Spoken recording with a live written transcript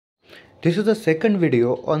This is the second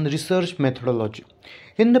video on research methodology.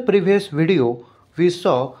 In the previous video, we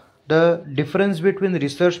saw the difference between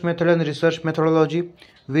research method and research methodology.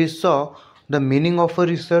 We saw the meaning of a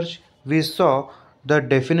research. We saw the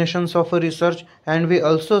definitions of a research, and we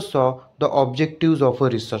also saw the objectives of a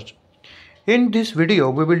research. In this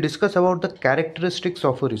video, we will discuss about the characteristics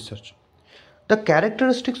of a research. The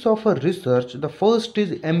characteristics of a research, the first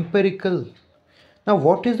is empirical. Now,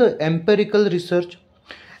 what is the empirical research?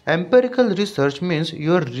 Empirical research means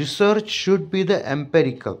your research should be the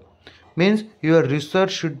empirical. Means your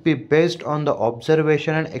research should be based on the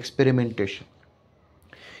observation and experimentation.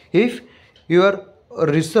 If your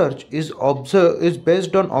research is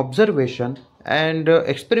based on observation and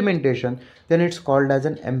experimentation, then it's called as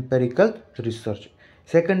an empirical research.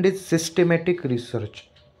 Second is systematic research.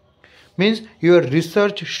 Means your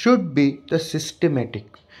research should be the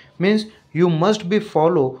systematic. Means you must be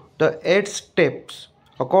follow the 8 steps.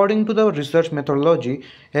 According to the research methodology,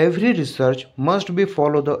 every research must be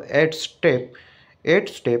follow the 8 step,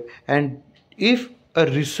 and if a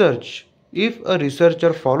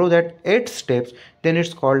researcher follow that 8 steps, then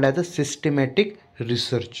it's called as a systematic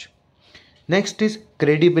research. Next is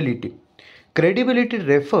credibility. Credibility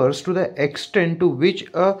refers to the extent to which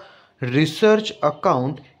a research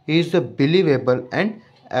account is believable and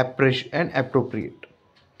appropriate.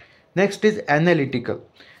 Next is analytical.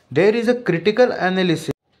 There is a critical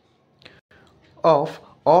analysis of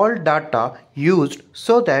all data used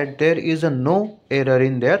so that there is no error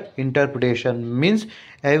in their interpretation. Means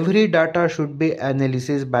every data should be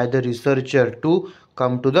analyzed by the researcher to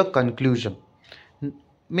come to the conclusion.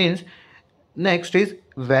 Means next is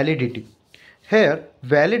validity. Here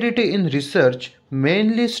validity in research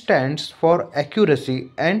mainly stands for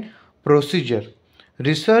accuracy and procedure,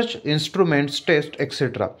 research instruments, test,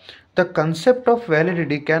 etc. The concept of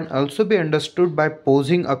validity can also be understood by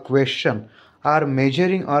posing a question or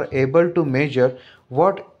measuring or able to measure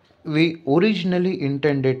what we originally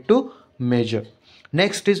intended to measure.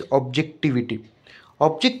 Next is objectivity.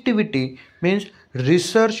 Objectivity means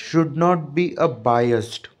research should not be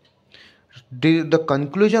biased. The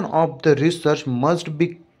conclusion of the research must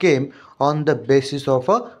be came on the basis of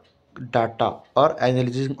a data or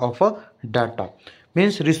analysis of a data.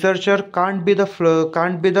 Means researcher can't be the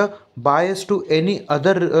bias to any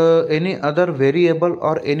other variable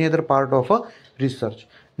or any other part of a research.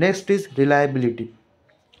 Next is reliability.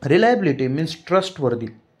 Reliability means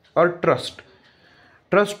trustworthy or trustful.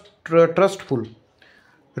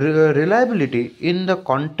 Reliability in the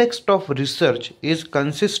context of research is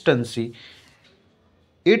consistency.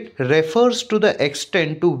 It refers to the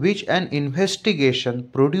extent to which an investigation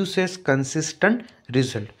produces consistent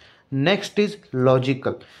result. Next is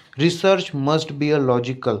logical. Research must be a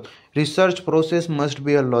logical. Research process must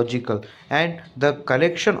be a logical, and the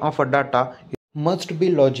collection of a data must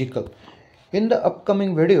be logical. In the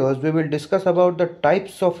upcoming videos, we will discuss about the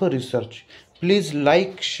types of research. Please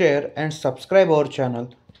like, share and subscribe our channel.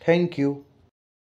 Thank you.